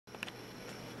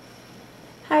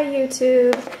Hi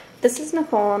YouTube, this is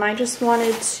Nicole and I just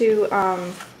wanted to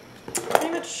pretty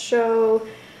much show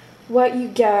what you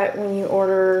get when you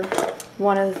order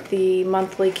one of the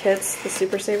monthly kits, the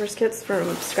Super Savers kits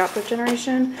from Scrapbook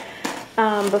Generation.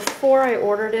 Before I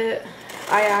ordered it,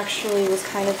 I actually was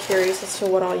kind of curious as to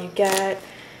what all you get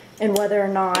and whether or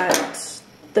not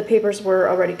the papers were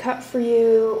already cut for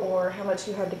you or how much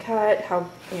you had to cut,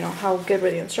 how good were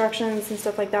the instructions and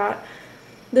stuff like that.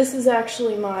 This is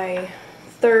actually my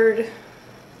third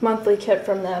monthly kit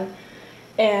from them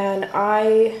and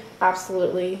I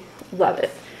absolutely love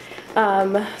it.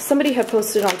 Somebody had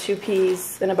posted on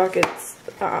 2Ps in a Buckets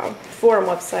forum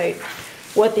website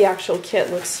what the actual kit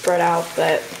looks spread out,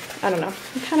 but I don't know,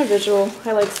 I'm kind of visual.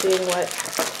 I like seeing what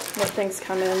things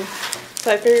come in,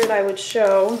 so I figured I would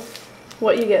show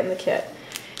what you get in the kit.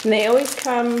 And they always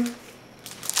come,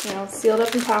 sealed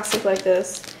up in plastic like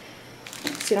this,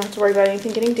 so you don't have to worry about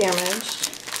anything getting damaged.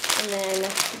 And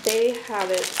then they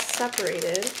have it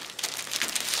separated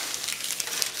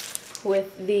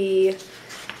with the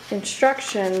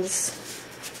instructions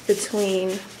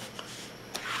between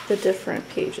the different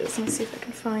pages. Let me see if I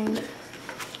can find.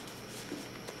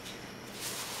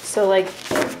 So like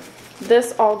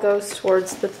this all goes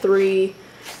towards the three,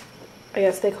 I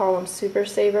guess they call them Super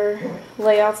Saver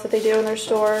layouts that they do in their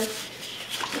store.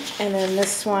 And then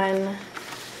this one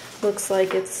looks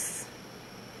like it's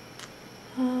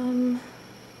I'm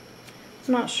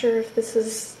not sure if this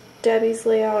is Debbie's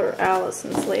layout or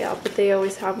Allison's layout, but they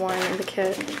always have one in the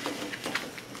kit.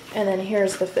 And then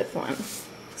here's the fifth one.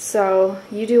 So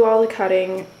you do all the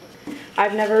cutting.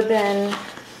 I've never been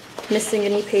missing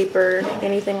any paper,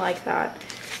 anything like that.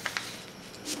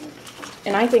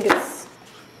 And I think it's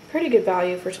pretty good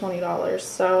value for $20.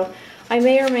 So I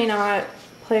may or may not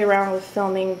play around with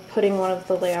filming, putting one of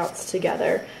the layouts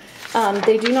together.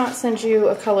 They do not send you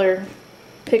a color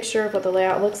picture of what the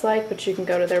layout looks like, but you can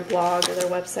go to their blog or their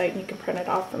website and you can print it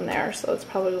off from there, so that's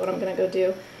probably what I'm going to go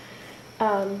do.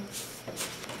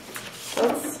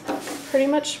 That's pretty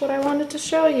much what I wanted to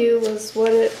show you, was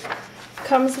what it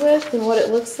comes with and what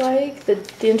it looks like.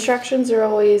 The instructions are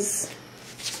always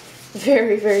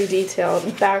very, very detailed.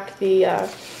 In fact, the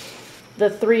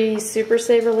three Super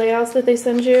Saver layouts that they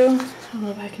send you, I don't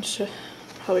know if I can show,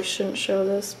 probably shouldn't show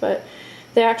this, but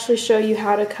they actually show you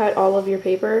how to cut all of your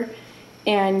paper,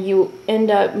 and you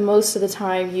end up most of the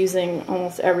time using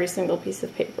almost every single piece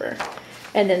of paper.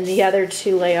 And then the other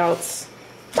two layouts,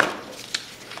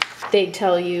 they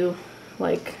tell you,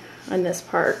 like on this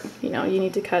part, you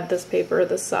need to cut this paper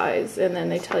this size, and then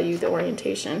they tell you the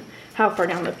orientation, how far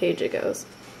down the page it goes.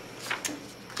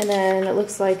 And then it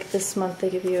looks like this month they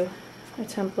give you a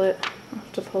template. I'll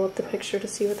have to pull up the picture to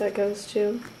see what that goes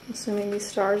to, assuming these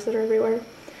stars that are everywhere.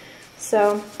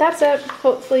 So that's it.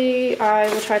 Hopefully I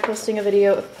will try posting a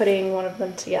video of putting one of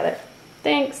them together.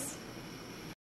 Thanks!